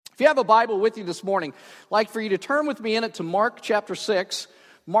If you have a Bible with you this morning, I'd like for you to turn with me in it to Mark chapter 6.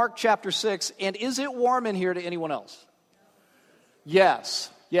 Mark chapter 6. And is it warm in here to anyone else?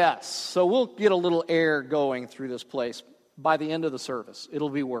 Yes. So we'll get a little air going through this place by the end of the service. It'll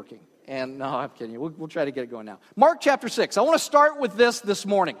be working. And no, I'm kidding you. We'll try to get it going now. Mark chapter 6. I want to start with this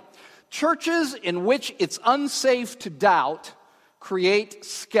morning. Churches in which it's unsafe to doubt create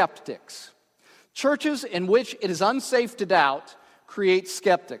skeptics. Churches in which it is unsafe to doubt create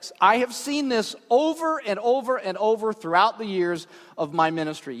skeptics. I have seen this over and over and over throughout the years of my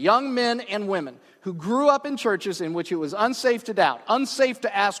ministry. Young men and women who grew up in churches in which it was unsafe to doubt, unsafe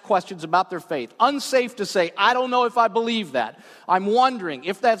to ask questions about their faith, unsafe to say, I don't know if I believe that. I'm wondering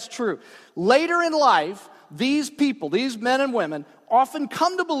if that's true. Later in life, these people, these men and women, often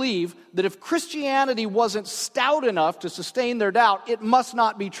come to believe that if Christianity wasn't stout enough to sustain their doubt, it must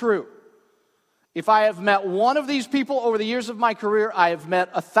not be true. If I have met one of these people over the years of my career, I have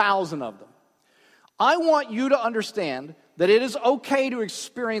met 1,000 of them. I want you to understand that it is okay to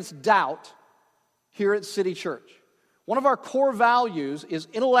experience doubt here at City Church. One of our core values is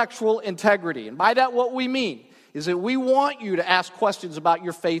intellectual integrity. And by that, what we mean is that we want you to ask questions about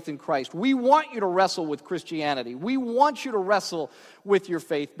your faith in Christ. We want you to wrestle with Christianity. We want you to wrestle with your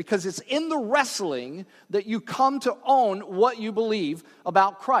faith because it's in the wrestling that you come to own what you believe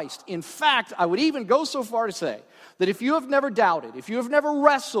about Christ. In fact, I would even go so far to say that if you have never doubted, if you have never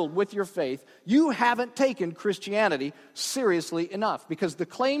wrestled with your faith, you haven't taken Christianity seriously enough because the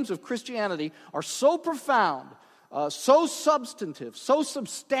claims of Christianity are so profound, so substantive, so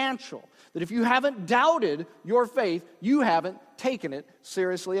substantial, that if you haven't doubted your faith, you haven't taken it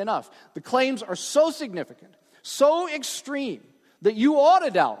seriously enough. The claims are so significant, so extreme, that you ought to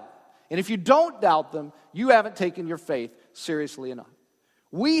doubt them. And if you don't doubt them, you haven't taken your faith seriously enough.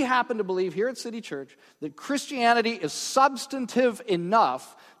 We happen to believe here at City Church that Christianity is substantive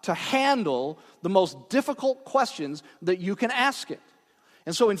enough to handle the most difficult questions that you can ask it.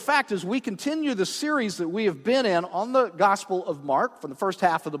 And so, in fact, as we continue the series that we have been in on the Gospel of Mark, from the first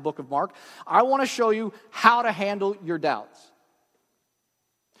half of the book of Mark, I want to show you how to handle your doubts.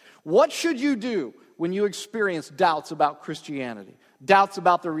 What should you do when you experience doubts about Christianity? Doubts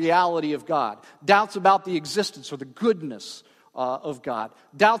about the reality of God? Doubts about the existence or the goodness of God?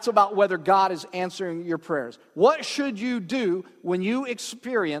 Doubts about whether God is answering your prayers? What should you do when you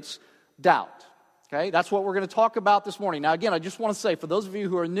experience doubt? Okay, that's what we're going to talk about this morning. Now, again, I just want to say, for those of you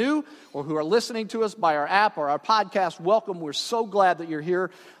who are new or who are listening to us by our app or our podcast, welcome. We're so glad that you're here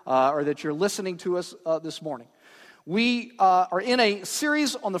or that you're listening to us this morning. We are in a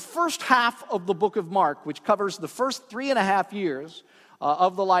series on the first half of the book of Mark, which covers the first 3.5 years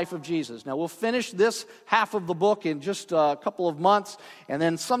of the life of Jesus. Now, we'll finish this half of the book in just a couple of months, and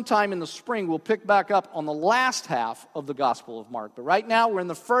then sometime in the spring, we'll pick back up on the last half of the Gospel of Mark. But right now, we're in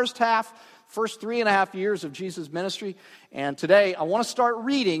the first half, first 3.5 years of Jesus' ministry, and today I want to start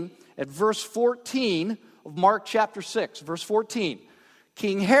reading at verse 14 of Mark chapter 6. Verse 14,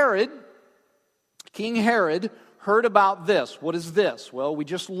 King Herod heard about this. What is this? Well, we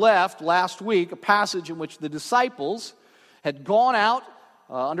just left last week a passage in which the disciples had gone out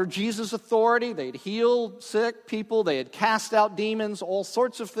under Jesus' authority. They had healed sick people. They had cast out demons, all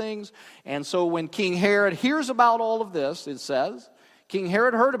sorts of things. And so when King Herod hears about all of this, it says, King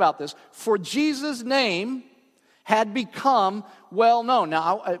Herod heard about this, for Jesus' name had become well known.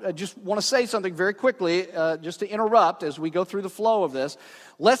 Now, I just want to say something very quickly, just to interrupt as we go through the flow of this.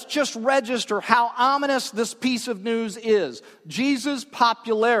 Let's just register how ominous this piece of news is. Jesus'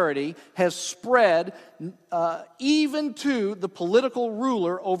 popularity has spread even to the political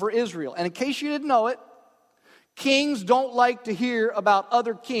ruler over Israel. And in case you didn't know it, kings don't like to hear about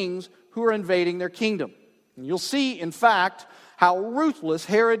other kings who are invading their kingdom. And you'll see, in fact, how ruthless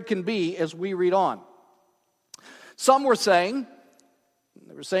Herod can be as we read on. Some were saying,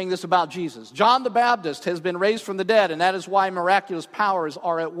 they were saying this about Jesus, John the Baptist has been raised from the dead, and that is why miraculous powers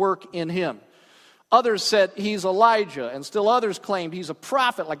are at work in him. Others said he's Elijah, and still others claimed he's a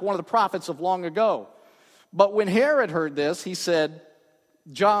prophet, like one of the prophets of long ago. But when Herod heard this, he said,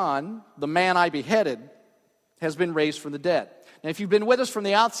 John, the man I beheaded, has been raised from the dead. Now, if you've been with us from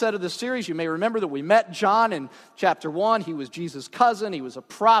the outset of this series, you may remember that we met John in chapter 1. He was Jesus' cousin. He was a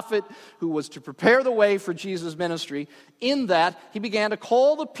prophet who was to prepare the way for Jesus' ministry. In that, he began to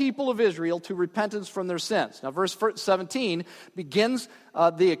call the people of Israel to repentance from their sins. Now, verse 17 begins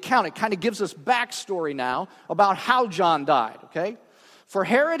the account. It kind of gives us backstory now about how John died, okay? For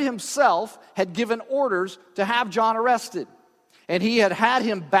Herod himself had given orders to have John arrested. And he had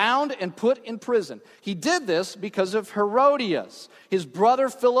him bound and put in prison. He did this because of Herodias, his brother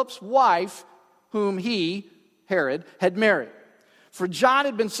Philip's wife, whom he, Herod, had married. For John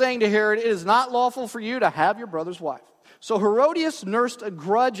had been saying to Herod, "It is not lawful for you to have your brother's wife." So Herodias nursed a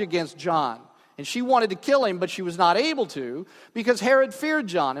grudge against John, and she wanted to kill him, but she was not able to, because Herod feared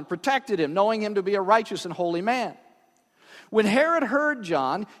John and protected him, knowing him to be a righteous and holy man. When Herod heard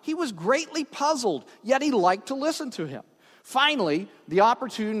John, he was greatly puzzled, yet he liked to listen to him. Finally, the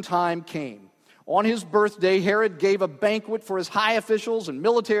opportune time came. On his birthday, Herod gave a banquet for his high officials and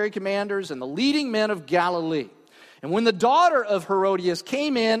military commanders and the leading men of Galilee. And when the daughter of Herodias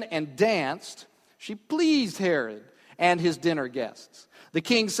came in and danced, she pleased Herod and his dinner guests. The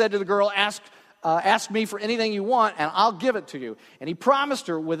king said to the girl, Ask me for anything you want, and I'll give it to you. And he promised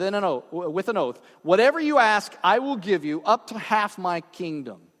her with an oath, "Whatever you ask, I will give you, up to half my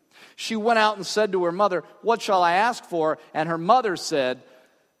kingdom." She went out and said to her mother, "What shall I ask for?" And her mother said,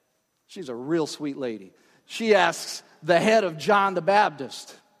 she's a real sweet lady. She asks, "The head of John the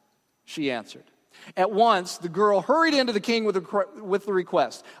Baptist," she answered. At once, the girl hurried into the king with the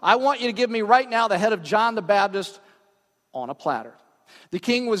request, "I want you to give me right now the head of John the Baptist on a platter." The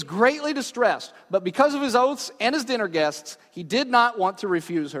king was greatly distressed, but because of his oaths and his dinner guests, he did not want to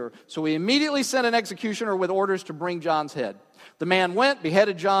refuse her. So he immediately sent an executioner with orders to bring John's head. The man went,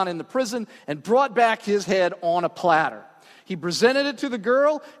 beheaded John in the prison, and brought back his head on a platter. He presented it to the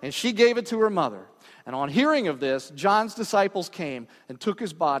girl, and she gave it to her mother. And on hearing of this, John's disciples came and took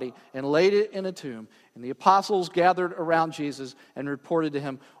his body and laid it in a tomb. And the apostles gathered around Jesus and reported to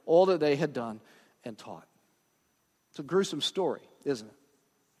him all that they had done and taught. It's a gruesome story, isn't it?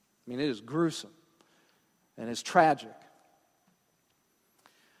 I mean, it is gruesome and it's tragic.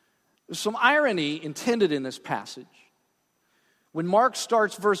 There's some irony intended in this passage. When Mark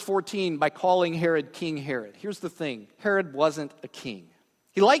starts verse 14 by calling Herod King Herod, here's the thing. Herod wasn't a king.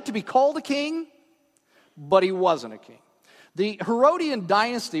 He liked to be called a king, but he wasn't a king. The Herodian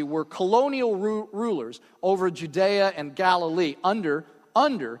dynasty were colonial rulers over Judea and Galilee under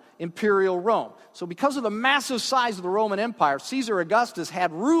imperial Rome. So because of the massive size of the Roman Empire, Caesar Augustus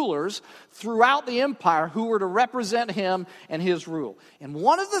had rulers throughout the empire who were to represent him and his rule. And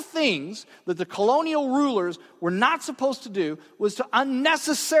one of the things that the colonial rulers were not supposed to do was to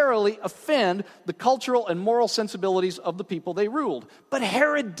unnecessarily offend the cultural and moral sensibilities of the people they ruled. But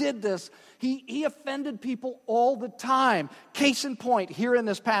Herod did this. He offended people all the time. Case in point, here in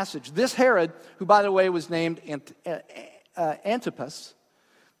this passage, this Herod, who by the way was named Antipas,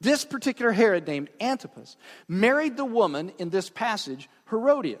 this particular Herod named Antipas married the woman in this passage,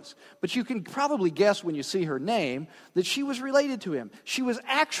 Herodias. But you can probably guess when you see her name that she was related to him. She was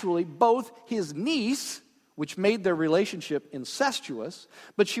actually both his niece, which made their relationship incestuous,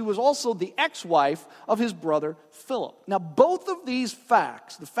 but she was also the ex-wife of his brother Philip. Now, both of these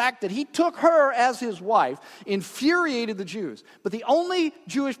facts, the fact that he took her as his wife, infuriated the Jews. But the only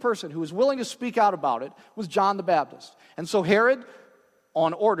Jewish person who was willing to speak out about it was John the Baptist. And so Herod,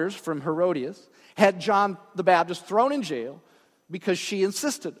 on orders from Herodias, had John the Baptist thrown in jail because she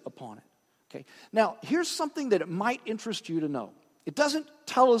insisted upon it. Okay. Now, here's something that it might interest you to know. It doesn't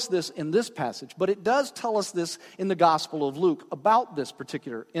tell us this in this passage, but it does tell us this in the Gospel of Luke about this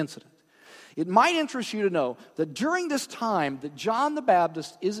particular incident. It might interest you to know that during this time that John the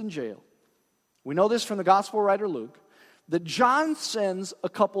Baptist is in jail, we know this from the Gospel writer Luke, that John sends a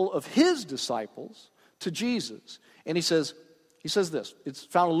couple of his disciples to Jesus, and he says this. It's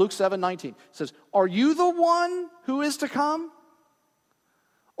found in Luke 7:19. It says, "Are you the one who is to come?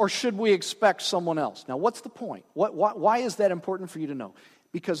 Or should we expect someone else?" Now, what's the point? Why is that important for you to know?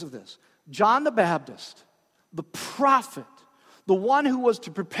 Because of this. John the Baptist, the prophet, the one who was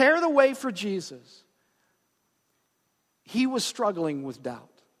to prepare the way for Jesus, he was struggling with doubt.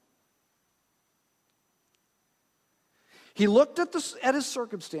 He looked at his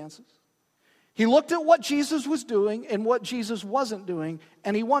circumstances. He looked at what Jesus was doing and what Jesus wasn't doing,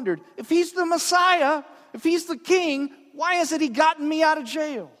 and he wondered, if he's the Messiah, if he's the king, why hasn't he gotten me out of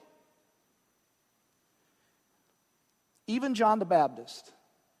jail? Even John the Baptist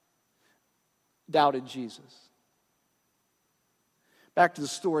doubted Jesus. Back to the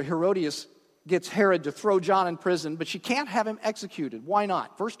story, Herodias gets Herod to throw John in prison, but she can't have him executed. Why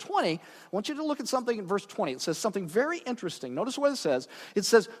not? Verse 20, I want you to look at something in verse 20. It says something very interesting. Notice what it says. It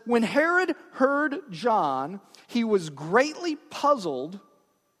says, when Herod heard John, he was greatly puzzled,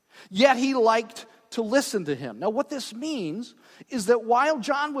 yet he liked to listen to him. Now, what this means is that while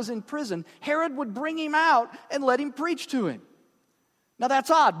John was in prison, Herod would bring him out and let him preach to him. Now,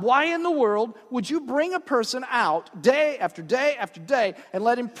 that's odd. Why in the world would you bring a person out day after day after day and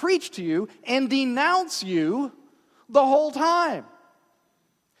let him preach to you and denounce you the whole time?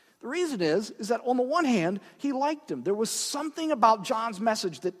 The reason is that on the one hand, he liked him. There was something about John's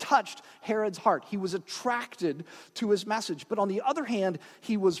message that touched Herod's heart. He was attracted to his message. But on the other hand,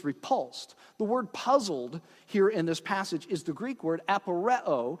 he was repulsed. The word puzzled here in this passage is the Greek word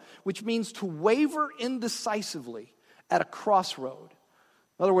aporeo, which means to waver indecisively at a crossroad.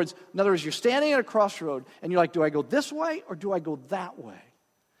 In other words, you're standing at a crossroad and you're like, do I go this way or do I go that way?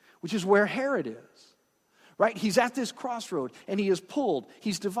 Which is where Herod is. Right? He's at this crossroad, and he is pulled.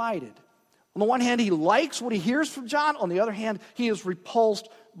 He's divided. On the one hand, he likes what he hears from John. On the other hand, he is repulsed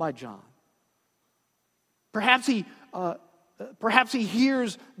by John. Perhaps he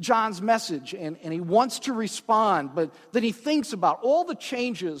hears John's message, and he wants to respond, but then he thinks about all the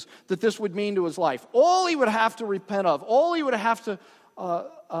changes that this would mean to his life. All he would have to repent of. All he would have to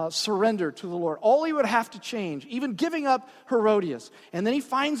surrender to the Lord. All he would have to change, even giving up Herodias. And then he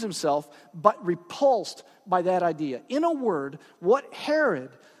finds himself but repulsed by that idea. In a word, what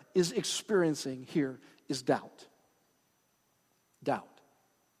Herod is experiencing here is doubt. Doubt.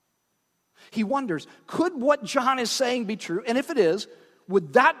 He wonders, could what John is saying be true? And if it is,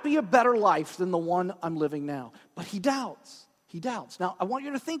 would that be a better life than the one I'm living now? But he doubts. He doubts. Now, I want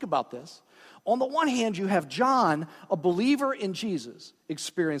you to think about this. On the one hand, you have John, a believer in Jesus,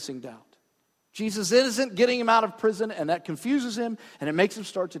 experiencing doubt. Jesus isn't getting him out of prison, and that confuses him, and it makes him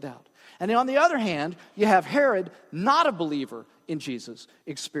start to doubt. And then on the other hand, you have Herod, not a believer in Jesus,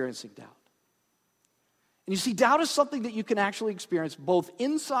 experiencing doubt. And you see, doubt is something that you can actually experience both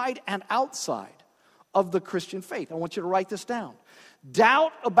inside and outside of the Christian faith. I want you to write this down.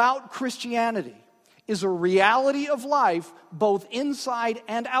 Doubt about Christianity is a reality of life both inside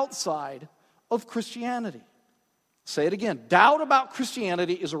and outside of Christianity. Say it again. Doubt about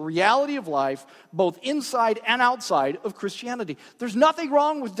Christianity is a reality of life both inside and outside of Christianity. There's nothing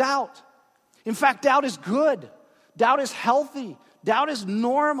wrong with doubt. In fact, doubt is good. Doubt is healthy. Doubt is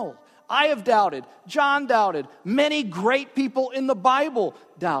normal. I have doubted. John doubted. Many great people in the Bible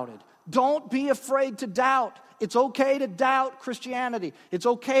doubted. Don't be afraid to doubt. It's okay to doubt Christianity. It's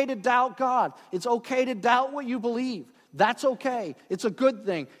okay to doubt God. It's okay to doubt what you believe. That's okay. It's a good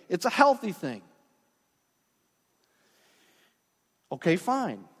thing. It's a healthy thing. Okay,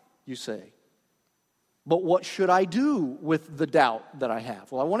 fine, you say. But what should I do with the doubt that I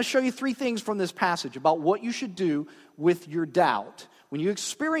have? Well, I want to show you 3 things from this passage about what you should do with your doubt when you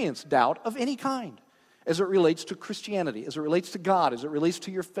experience doubt of any kind, as it relates to Christianity, as it relates to God, as it relates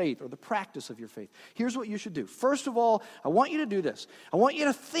to your faith or the practice of your faith. Here's what you should do. First of all, I want you to do this. I want you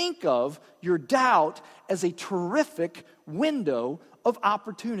to think of your doubt as a terrific window of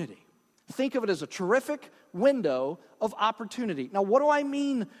opportunity. Think of it as a terrific window of opportunity. Now, what do I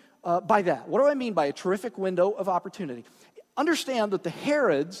mean by that? What do I mean by a terrific window of opportunity? Understand that the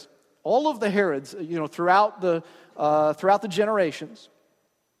Herods, all of the Herods, throughout the generations,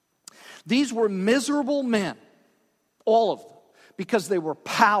 these were miserable men, all of them, because they were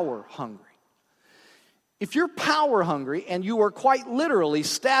power hungry. If you're power hungry and you are quite literally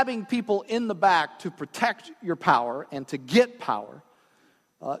stabbing people in the back to protect your power and to get power,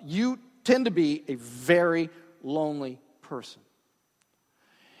 you tend to be a very lonely person.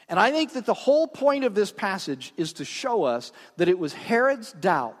 And I think that the whole point of this passage is to show us that it was Herod's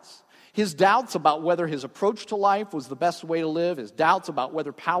doubts, his doubts about whether his approach to life was the best way to live, his doubts about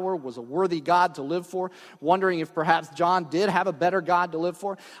whether power was a worthy God to live for, wondering if perhaps John did have a better God to live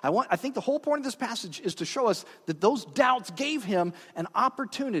for. I think the whole point of this passage is to show us that those doubts gave him an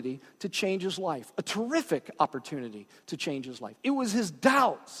opportunity to change his life, a terrific opportunity to change his life. It was his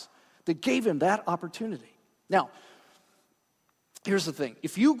doubts that gave him that opportunity. Now, here's the thing.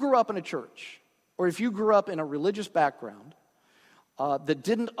 If you grew up in a church, or if you grew up in a religious background that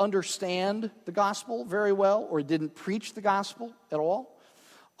didn't understand the gospel very well, or didn't preach the gospel at all,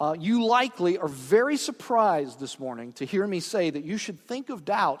 you likely are very surprised this morning to hear me say that you should think of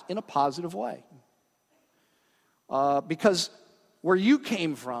doubt in a positive way. Because where you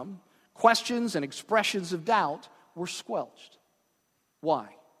came from, questions and expressions of doubt were squelched. Why?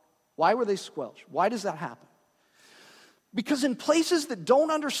 Why were they squelched? Why does that happen? Because in places that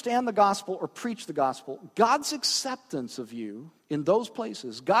don't understand the gospel or preach the gospel, God's acceptance of you in those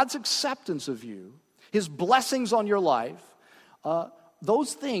places, God's acceptance of you, His blessings on your life,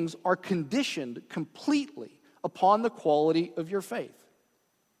 those things are conditioned completely upon the quality of your faith.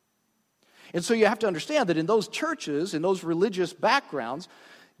 And so you have to understand that in those churches, in those religious backgrounds,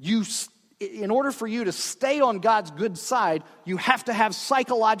 in order for you to stay on God's good side, you have to have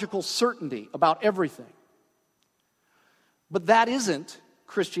psychological certainty about everything. But that isn't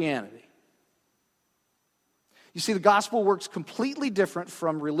Christianity. You see, the gospel works completely different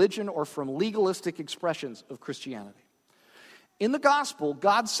from religion or from legalistic expressions of Christianity. In the gospel,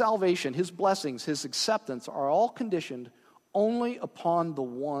 God's salvation, his blessings, his acceptance are all conditioned only upon the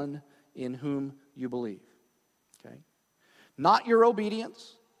one in whom you believe. Okay? Not your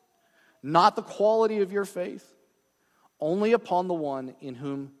obedience, not the quality of your faith, only upon the one in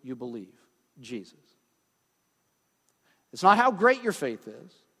whom you believe, Jesus. It's not how great your faith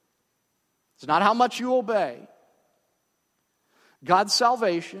is. It's not how much you obey. God's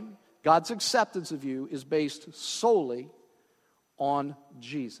salvation, God's acceptance of you is based solely on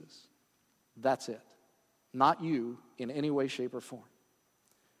Jesus. That's it. Not you in any way, shape, or form.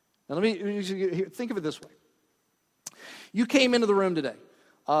 Now let me think of it this way. You came into the room today.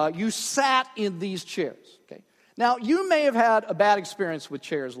 You sat in these chairs. Okay. Now, you may have had a bad experience with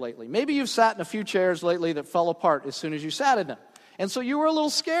chairs lately. Maybe you've sat in a few chairs lately that fell apart as soon as you sat in them. And so you were a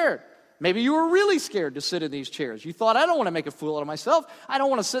little scared. Maybe you were really scared to sit in these chairs. You thought, I don't want to make a fool out of myself. I don't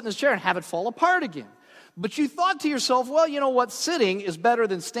want to sit in this chair and have it fall apart again. But you thought to yourself, well, you know what? Sitting is better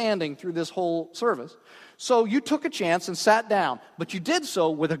than standing through this whole service. So you took a chance and sat down. But you did so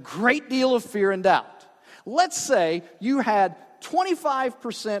with a great deal of fear and doubt. Let's say you had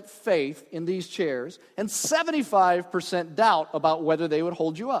 25% faith in these chairs and 75% doubt about whether they would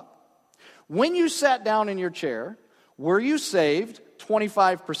hold you up. When you sat down in your chair, were you saved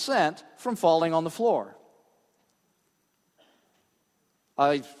 25% from falling on the floor?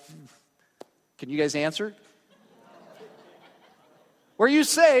 Can you guys answer? Were you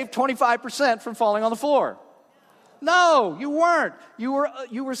saved 25% from falling on the floor? No, you weren't. You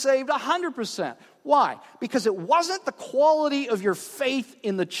were saved 100%. Why? Because it wasn't the quality of your faith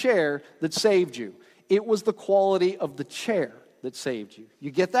in the chair that saved you. It was the quality of the chair that saved you.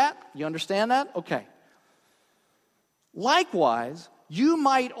 You get that? You understand that? Okay. Likewise, you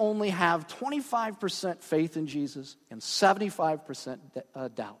might only have 25% faith in Jesus and 75%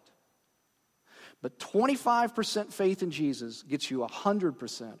 doubt. But 25% faith in Jesus gets you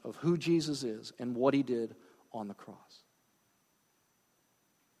 100% of who Jesus is and what he did on the cross.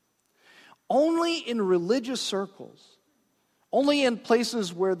 Only in religious circles, only in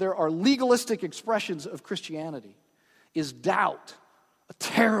places where there are legalistic expressions of Christianity, is doubt a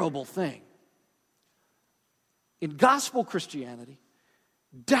terrible thing. In gospel Christianity,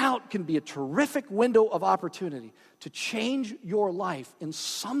 doubt can be a terrific window of opportunity to change your life in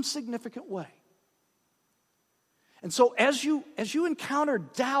some significant way. And so as you encounter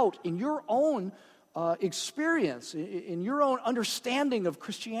doubt in your own experience, in your own understanding of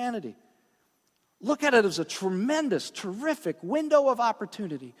Christianity, look at it as a tremendous, terrific window of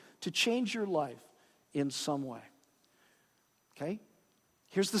opportunity to change your life in some way. Okay?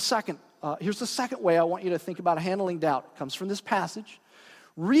 Here's the second way I want you to think about handling doubt. It comes from this passage.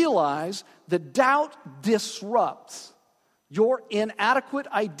 Realize that doubt disrupts your inadequate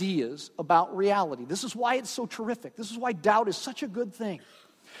ideas about reality. This is why it's so terrific. This is why doubt is such a good thing.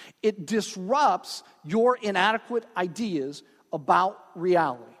 It disrupts your inadequate ideas about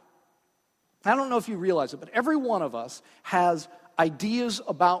reality. I don't know if you realize it, but every one of us has ideas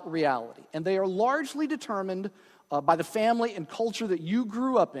about reality, and they are largely determined by the family and culture that you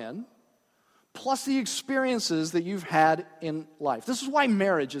grew up in, plus the experiences that you've had in life. This is why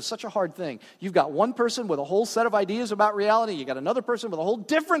marriage is such a hard thing. You've got one person with a whole set of ideas about reality, you got another person with a whole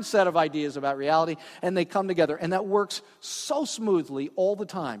different set of ideas about reality, and they come together, and that works so smoothly all the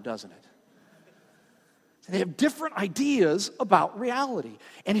time, doesn't it? They have different ideas about reality.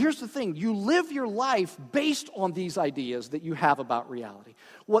 And here's the thing, you live your life based on these ideas that you have about reality.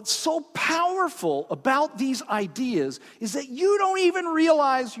 What's so powerful about these ideas is that you don't even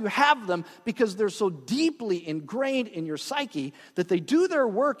realize you have them because they're so deeply ingrained in your psyche that they do their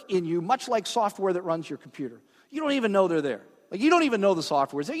work in you much like software that runs your computer. You don't even know they're there. Like, you don't even know the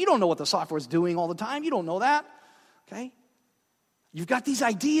software's there. You don't know what the software's doing all the time. You don't know that. Okay? You've got these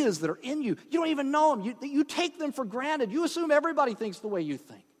ideas that are in you. You don't even know them. You take them for granted. You assume everybody thinks the way you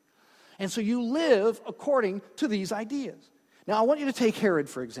think. And so you live according to these ideas. Now, I want you to take Herod,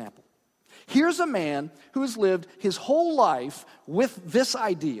 for example. Here's a man who has lived his whole life with this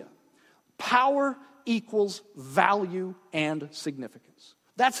idea. Power equals value and significance.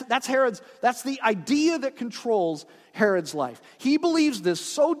 That's the idea that controls Herod's life. He believes this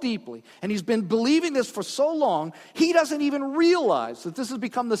so deeply, and he's been believing this for so long, he doesn't even realize that this has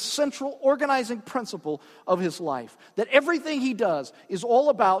become the central organizing principle of his life. That everything he does is all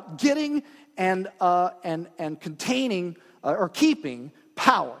about getting and containing or keeping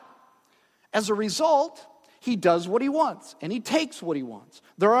power. As a result, he does what he wants, and he takes what he wants.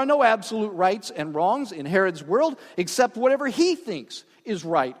 There are no absolute rights and wrongs in Herod's world, except whatever he thinks is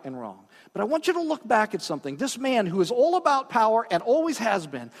right and wrong. But I want you to look back at something. This man who is all about power and always has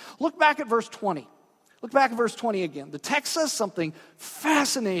been. Look back at verse 20. Look back at verse 20 again. The text says something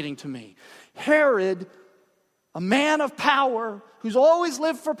fascinating to me. Herod, a man of power, who's always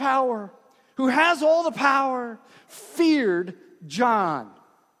lived for power, who has all the power, feared John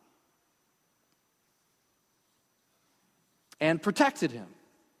and protected him,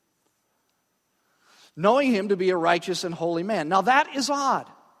 knowing him to be a righteous and holy man. Now that is odd.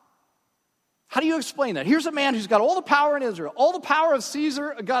 How do you explain that? Here's a man who's got all the power in Israel, all the power of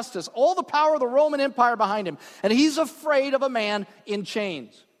Caesar Augustus, all the power of the Roman Empire behind him, and he's afraid of a man in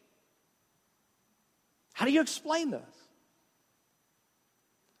chains. How do you explain this?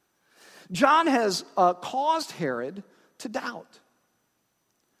 John has caused Herod to doubt.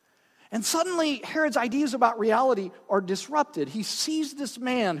 And suddenly, Herod's ideas about reality are disrupted. He sees this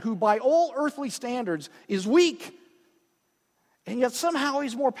man who, by all earthly standards, is weak, and yet somehow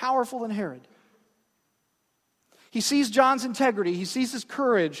he's more powerful than Herod. He sees John's integrity. He sees his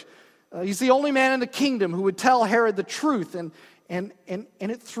courage. He's the only man in the kingdom who would tell Herod the truth, and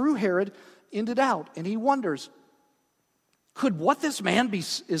it threw Herod into doubt. And he wonders, could what this man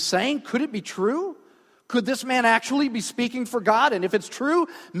is saying, could it be true? Could this man actually be speaking for God? And if it's true,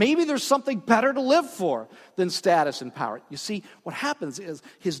 maybe there's something better to live for than status and power. You see, what happens is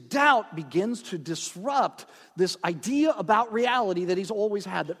his doubt begins to disrupt this idea about reality that he's always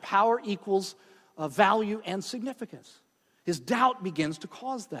had, that power equals value and significance. His doubt begins to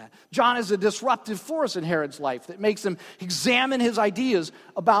cause that. John is a disruptive force in Herod's life that makes him examine his ideas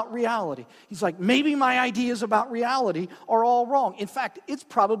about reality. He's like, maybe my ideas about reality are all wrong. In fact, it's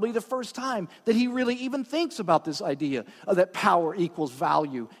probably the first time that he really even thinks about this idea that power equals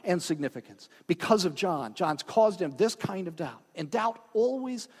value and significance. Because of John, John's caused him this kind of doubt. And doubt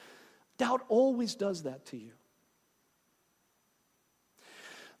always does that to you.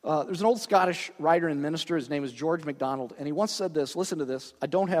 There's an old Scottish writer and minister. His name is George MacDonald, and he once said this. Listen to this. I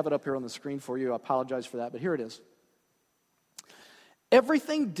don't have it up here on the screen for you. I apologize for that, but here it is.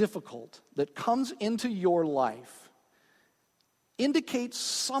 Everything difficult that comes into your life indicates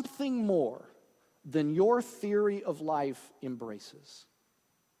something more than your theory of life embraces.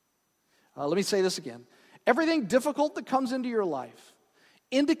 Let me say this again. Everything difficult that comes into your life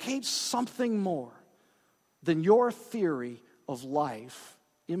indicates something more than your theory of life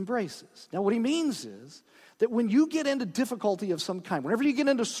embraces. Now, what he means is that when you get into difficulty of some kind, whenever you get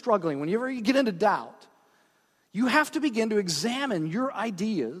into struggling, whenever you get into doubt, you have to begin to examine your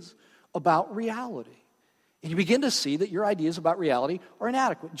ideas about reality. And you begin to see that your ideas about reality are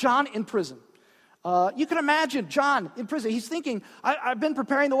inadequate. John in prison. You can imagine John in prison. He's thinking, I've been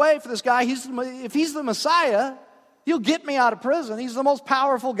preparing the way for this guy. If he's the Messiah, he'll get me out of prison. He's the most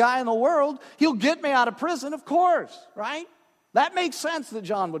powerful guy in the world. He'll get me out of prison, of course, right? That makes sense that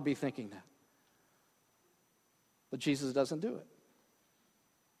John would be thinking that. But Jesus doesn't do it.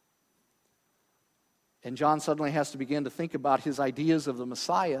 And John suddenly has to begin to think about his ideas of the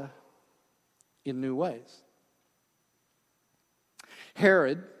Messiah in new ways.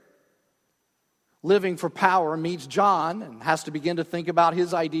 Herod, living for power, meets John and has to begin to think about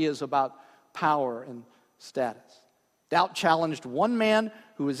his ideas about power and status. Doubt challenged one man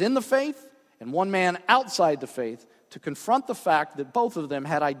who was in the faith and one man outside the faith to confront the fact that both of them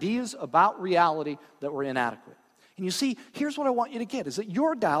had ideas about reality that were inadequate. And you see, here's what I want you to get, is that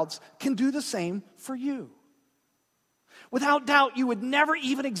your doubts can do the same for you. Without doubt, you would never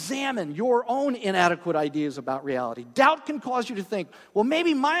even examine your own inadequate ideas about reality. Doubt can cause you to think, well,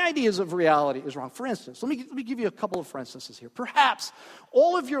 maybe my ideas of reality is wrong. For instance, let me give you a couple of for instances here. Perhaps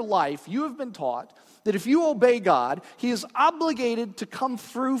all of your life you have been taught that if you obey God, He is obligated to come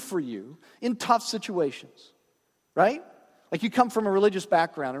through for you in tough situations. Right? Like you come from a religious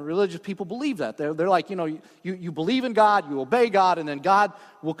background, and religious people believe that. They're like, you believe in God, you obey God, and then God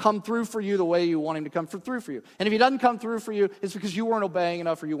will come through for you the way you want Him to come through for you. And if He doesn't come through for you, it's because you weren't obeying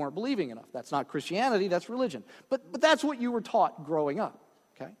enough or you weren't believing enough. That's not Christianity, that's religion. But that's what you were taught growing up,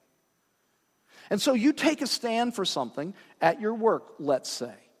 okay? And so you take a stand for something at your work, let's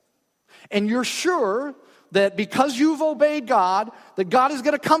say. And you're sure that because you've obeyed God, that God is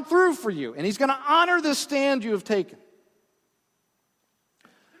going to come through for you, and He's going to honor this stand you have taken.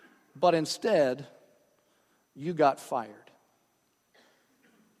 But instead, you got fired.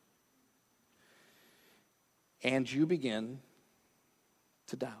 And you begin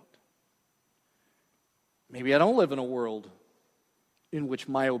to doubt. Maybe I don't live in a world in which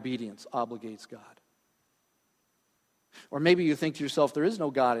my obedience obligates God. Or maybe you think to yourself, there is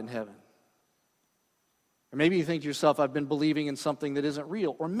no God in heaven. Or maybe you think to yourself, I've been believing in something that isn't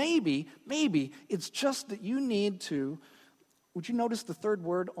real. Or maybe it's just that you need to Would you notice the third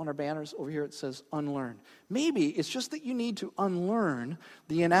word on our banners over here? It says unlearn. Maybe it's just that you need to unlearn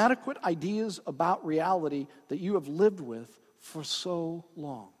the inadequate ideas about reality that you have lived with for so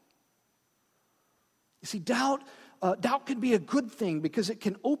long. You see, doubt can be a good thing because it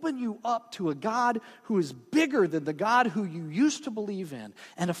can open you up to a God who is bigger than the God who you used to believe in,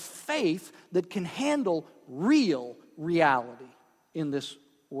 and a faith that can handle real reality in this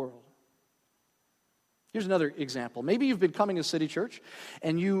world. Here's another example. Maybe you've been coming to City Church,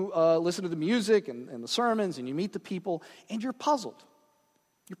 and you listen to the music and the sermons, and you meet the people, and you're puzzled.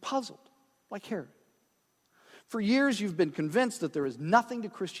 You're puzzled, like Herod. For years, you've been convinced that there is nothing to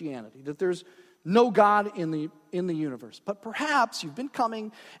Christianity, that there's no God in the universe. But perhaps you've been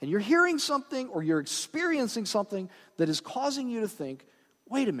coming, and you're hearing something, or you're experiencing something that is causing you to think,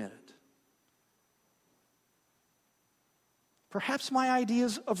 wait a minute. Perhaps my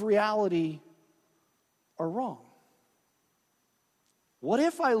ideas of reality are wrong. What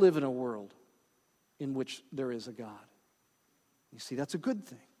if I live in a world in which there is a God? You see, that's a good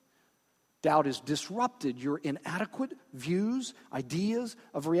thing. Doubt has disrupted your inadequate views, ideas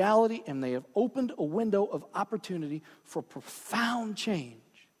of reality, and they have opened a window of opportunity for profound change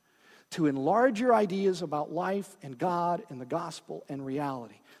to enlarge your ideas about life and God and the gospel and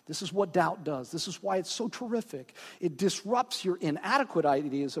reality. This is what doubt does. This is why it's so terrific. It disrupts your inadequate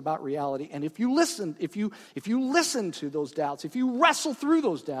ideas about reality. And if you listen to those doubts, if you wrestle through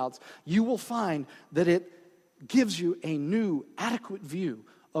those doubts, you will find that it gives you a new, adequate view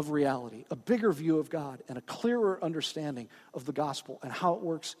of reality, a bigger view of God, and a clearer understanding of the gospel and how it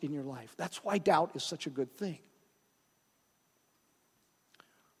works in your life. That's why doubt is such a good thing.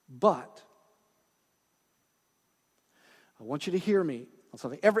 But I want you to hear me on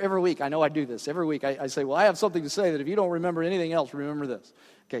something. Every week, I know I do this. Every week I say, well, I have something to say that if you don't remember anything else, remember this.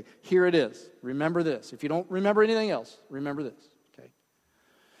 Okay, here it is. Remember this. If you don't remember anything else, remember this. Okay.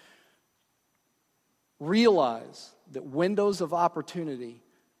 Realize that windows of opportunity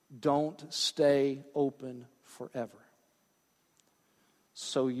don't stay open forever.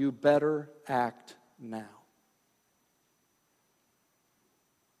 So you better act now.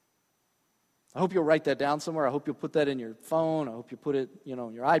 I hope you'll write that down somewhere. I hope you'll put that in your phone. I hope you put it,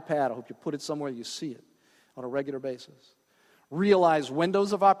 on your iPad. I hope you put it somewhere you see it on a regular basis. Realize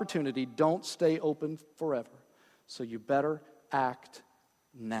windows of opportunity don't stay open forever. So you better act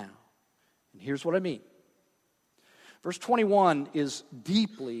now. And here's what I mean. Verse 21 is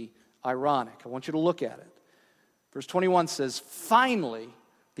deeply ironic. I want you to look at it. Verse 21 says, finally,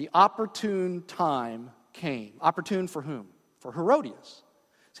 the opportune time came. Opportune for whom? For Herodias.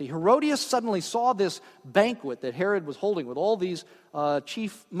 See, Herodias suddenly saw this banquet that Herod was holding with all these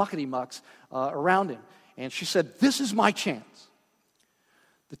chief muckety-mucks around him. And she said, this is my chance.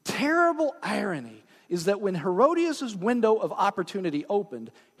 The terrible irony is that when Herodias' window of opportunity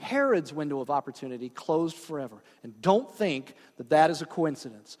opened, Herod's window of opportunity closed forever. And don't think that that is a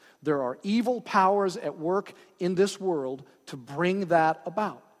coincidence. There are evil powers at work in this world to bring that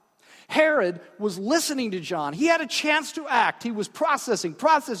about. Herod was listening to John. He had a chance to act. He was processing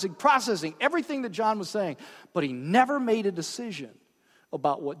everything that John was saying. But he never made a decision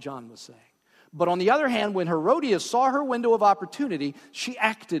about what John was saying. But on the other hand, when Herodias saw her window of opportunity, she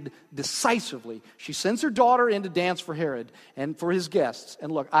acted decisively. She sends her daughter in to dance for Herod and for his guests.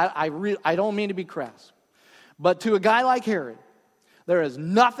 And look, I don't mean to be crass, but to a guy like Herod, there is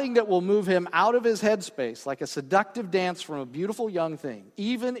nothing that will move him out of his headspace like a seductive dance from a beautiful young thing,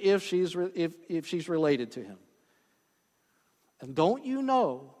 even if she's related to him. And don't you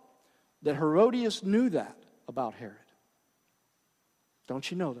know that Herodias knew that about Herod? Don't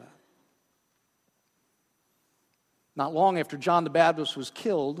you know that? Not long after John the Baptist was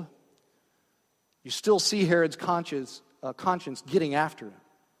killed, you still see Herod's conscience getting after him.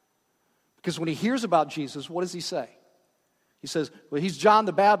 Because when he hears about Jesus, what does he say? He says, well, he's John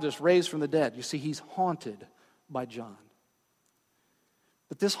the Baptist raised from the dead. You see, he's haunted by John.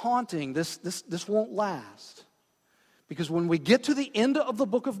 But this haunting, this won't last. Because when we get to the end of the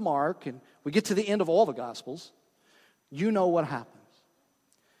book of Mark, and we get to the end of all the Gospels, you know what happens.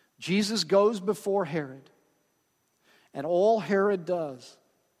 Jesus goes before Herod, and all Herod does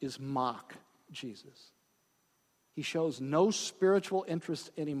is mock Jesus. He shows no spiritual interest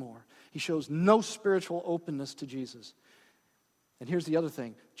anymore. He shows no spiritual openness to Jesus. And here's the other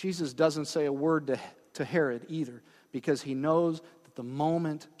thing. Jesus doesn't say a word to Herod either, because he knows that the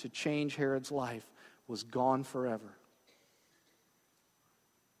moment to change Herod's life was gone forever.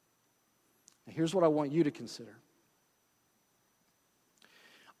 Now, here's what I want you to consider.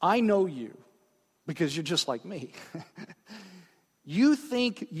 I know you because you're just like me. You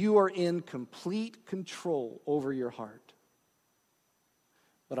think you are in complete control over your heart.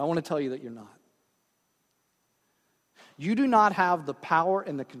 But I want to tell you that you're not. You do not have the power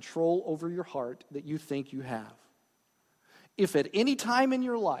and the control over your heart that you think you have. If at any time in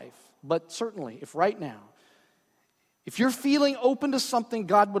your life, but certainly if right now, if you're feeling open to something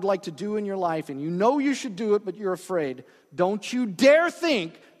God would like to do in your life and you know you should do it but you're afraid, don't you dare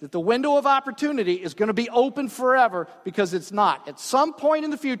think that the window of opportunity is going to be open forever, because it's not. At some point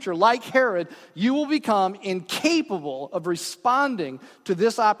in the future, like Herod, you will become incapable of responding to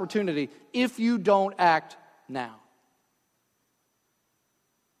this opportunity if you don't act now.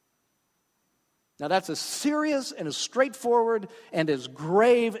 Now that's as serious and as straightforward and as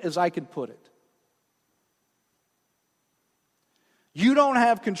grave as I could put it. You don't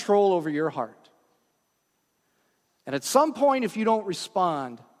have control over your heart. And at some point, if you don't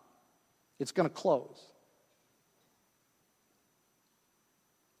respond, it's going to close.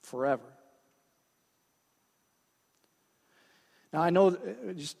 Forever. Now, I know,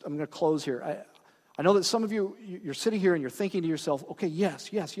 I'm going to close here. I know that some of you, you're sitting here and you're thinking to yourself, okay, yes,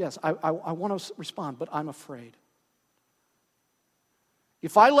 I want to respond, but I'm afraid.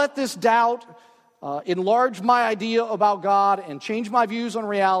 If I let this doubt enlarge my idea about God and change my views on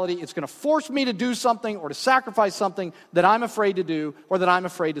reality, it's going to force me to do something or to sacrifice something that I'm afraid to do or that I'm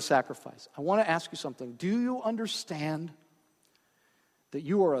afraid to sacrifice. I want to ask you something. Do you understand that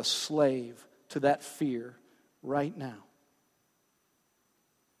you are a slave to that fear right now?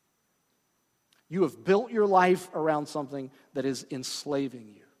 You have built your life around something that is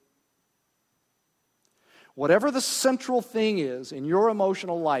enslaving you. Whatever the central thing is in your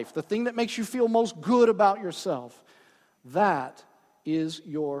emotional life, the thing that makes you feel most good about yourself, that is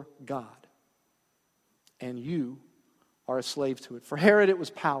your God. And you are a slave to it. For Herod, it was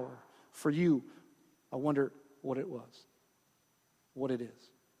power. For you, I wonder what it was, what it is.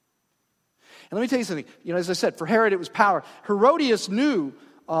 And let me tell you something. As I said, for Herod, it was power. Herodias knew.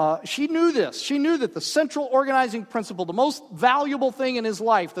 She knew this. She knew that the central organizing principle, the most valuable thing in his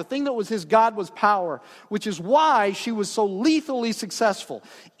life, the thing that was his God, was power, which is why she was so lethally successful.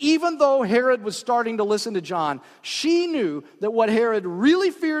 Even though Herod was starting to listen to John, she knew that what Herod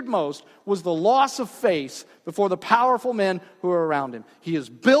really feared most was the loss of face before the powerful men who were around him. He has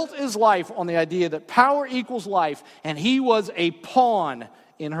built his life on the idea that power equals life, and he was a pawn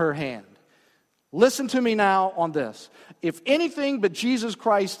in her hand. Listen to me now on this. If anything but Jesus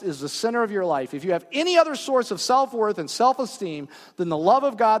Christ is the center of your life, if you have any other source of self-worth and self-esteem than the love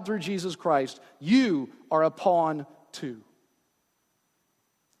of God through Jesus Christ, you are a pawn too.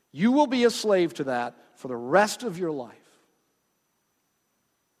 You will be a slave to that for the rest of your life.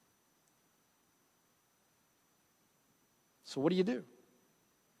 So what do you do?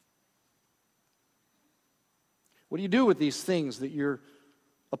 What do you do with these things that you're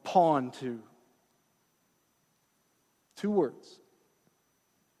a pawn to? 2 words.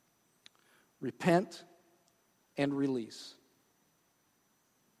 Repent and release.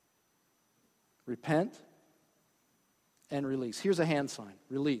 Repent and release. Here's a hand sign.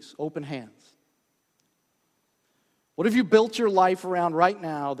 Release. Open hands. What have you built your life around right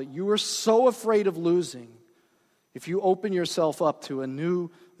now that you are so afraid of losing if you open yourself up to a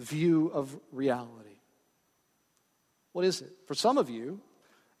new view of reality? What is it? For some of you,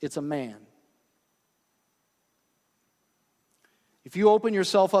 it's a man. If you open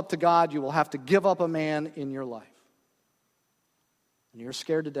yourself up to God, you will have to give up a man in your life. And you're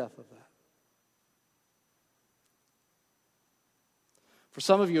scared to death of that. For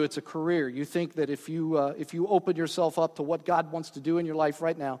some of you, it's a career. You think that if you open yourself up to what God wants to do in your life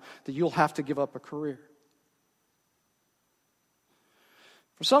right now, that you'll have to give up a career.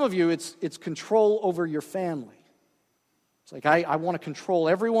 For some of you, it's control over your family. It's like, I want to control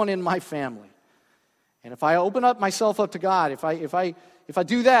everyone in my family. And if I open up myself up to God, if I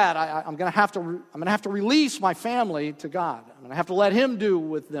do that, I'm going to have to release my family to God. I'm going to have to let Him do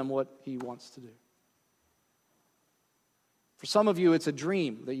with them what He wants to do. For some of you, it's a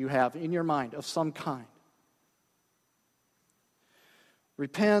dream that you have in your mind of some kind.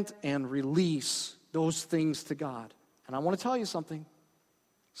 Repent and release those things to God. And I want to tell you something.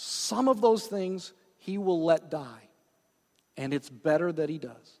 Some of those things He will let die. And it's better that He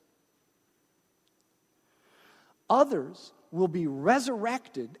does. Others will be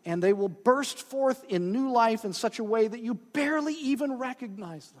resurrected and they will burst forth in new life in such a way that you barely even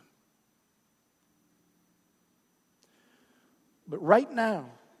recognize them. But right now,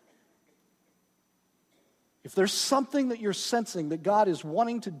 if there's something that you're sensing that God is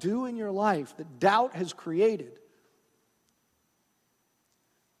wanting to do in your life that doubt has created,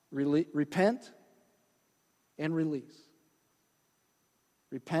 repent and release.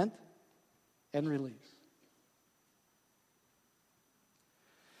 Repent and release.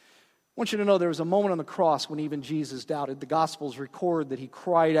 I want you to know there was a moment on the cross when even Jesus doubted. The Gospels record that he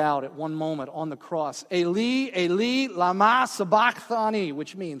cried out at one moment on the cross, Eli, Eli, lama sabachthani,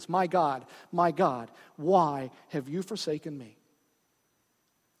 which means, my God, why have you forsaken me?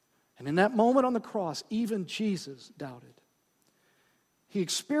 And in that moment on the cross, even Jesus doubted. He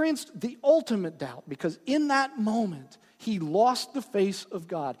experienced the ultimate doubt because in that moment, he lost the face of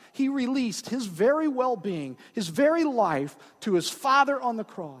God. He released his very well-being, his very life to his Father on the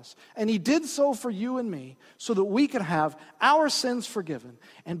cross. And he did so for you and me so that we could have our sins forgiven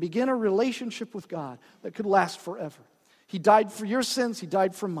and begin a relationship with God that could last forever. He died for your sins, he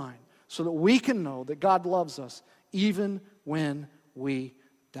died for mine, so that we can know that God loves us even when we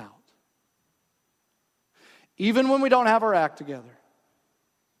doubt. Even when we don't have our act together.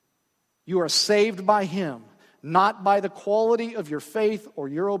 You are saved by him, not by the quality of your faith or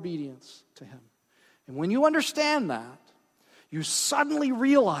your obedience to him. And when you understand that, you suddenly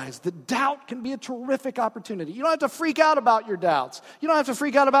realize that doubt can be a terrific opportunity. You don't have to freak out about your doubts. You don't have to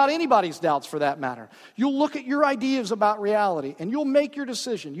freak out about anybody's doubts for that matter. You'll look at your ideas about reality and you'll make your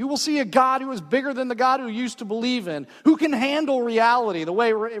decision. You will see a God who is bigger than the God who you used to believe in, who can handle reality the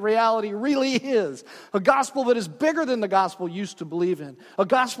way reality really is. A gospel that is bigger than the gospel you used to believe in. A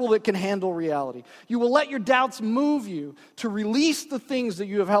gospel that can handle reality. You will let your doubts move you to release the things that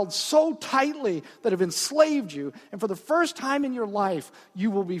you have held so tightly that have enslaved you. And for the first time in your life,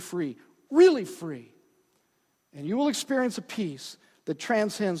 you will be free, really free. And you will experience a peace that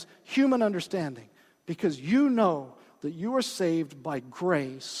transcends human understanding because you know that you are saved by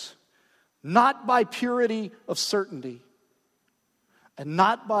grace, not by purity of certainty, and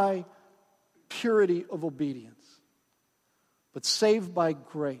not by purity of obedience, but saved by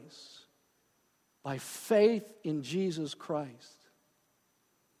grace, by faith in Jesus Christ.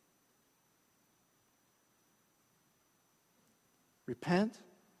 Repent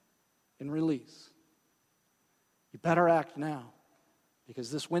and release. You better act now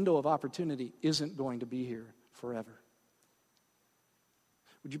because this window of opportunity isn't going to be here forever.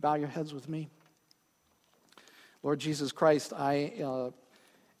 Would you bow your heads with me? Lord Jesus Christ, I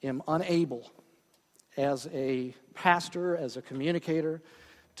am unable as a pastor, as a communicator,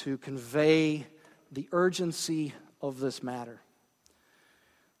 to convey the urgency of this matter,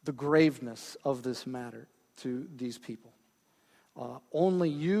 the graveness of this matter to these people. Only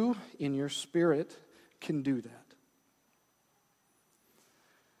you in your Spirit can do that.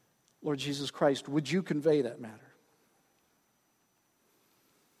 Lord Jesus Christ, would you convey that matter?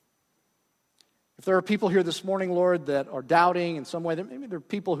 If there are people here this morning, Lord, that are doubting in some way, that maybe there are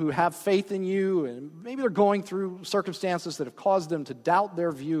people who have faith in you, and maybe they're going through circumstances that have caused them to doubt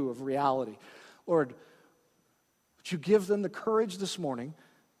their view of reality. Lord, would you give them the courage this morning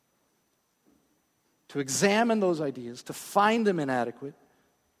to examine those ideas, to find them inadequate,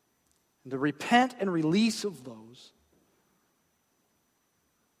 and to repent and release of those,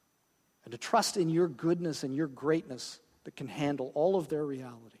 and to trust in your goodness and your greatness that can handle all of their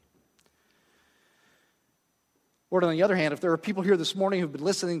reality. Lord, on the other hand, if there are people here this morning who've been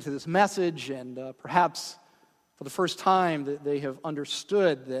listening to this message and perhaps for the first time that they have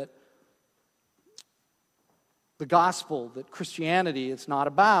understood that the gospel, that Christianity, it's not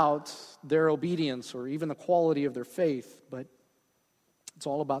about their obedience or even the quality of their faith, but it's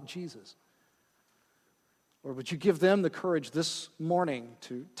all about Jesus. Lord, would you give them the courage this morning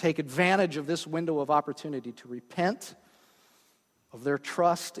to take advantage of this window of opportunity to repent of their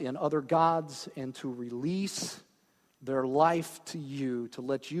trust in other gods and to release their life to you, to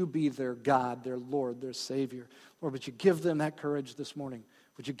let you be their God, their Lord, their Savior. Lord, would you give them that courage this morning?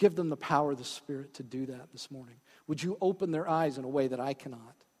 Would you give them the power of the Spirit to do that this morning? Would you open their eyes in a way that I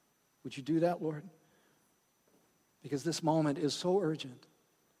cannot? Would you do that, Lord? Because this moment is so urgent.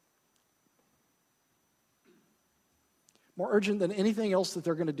 More urgent than anything else that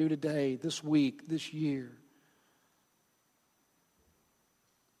they're going to do today, this week, this year.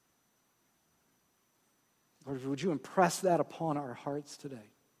 Lord, would you impress that upon our hearts today?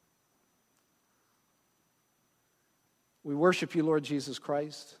 We worship you, Lord Jesus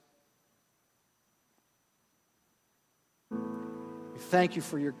Christ. We thank you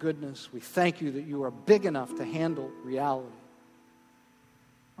for your goodness. We thank you that you are big enough to handle reality.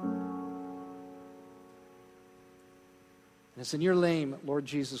 And it's in your name, Lord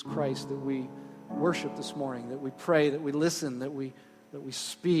Jesus Christ, that we worship this morning, that we pray, that we listen, that we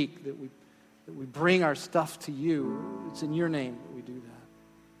speak, that we bring our stuff to you. It's in your name that we do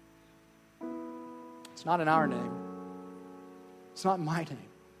that. It's not in our name. It's not in my name.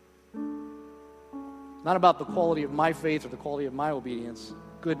 It's not about the quality of my faith or the quality of my obedience.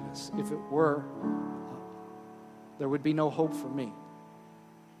 Goodness, if it were, there would be no hope for me.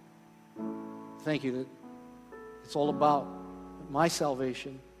 Thank you that it's all about my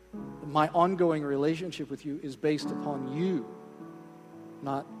salvation. My ongoing relationship with you is based upon you,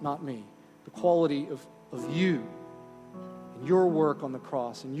 not me. The quality of you and your work on the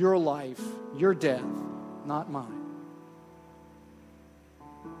cross and your life, your death, not mine.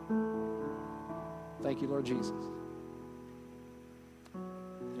 Thank you, Lord Jesus.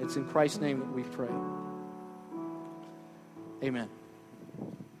 It's in Christ's name that we pray. Amen.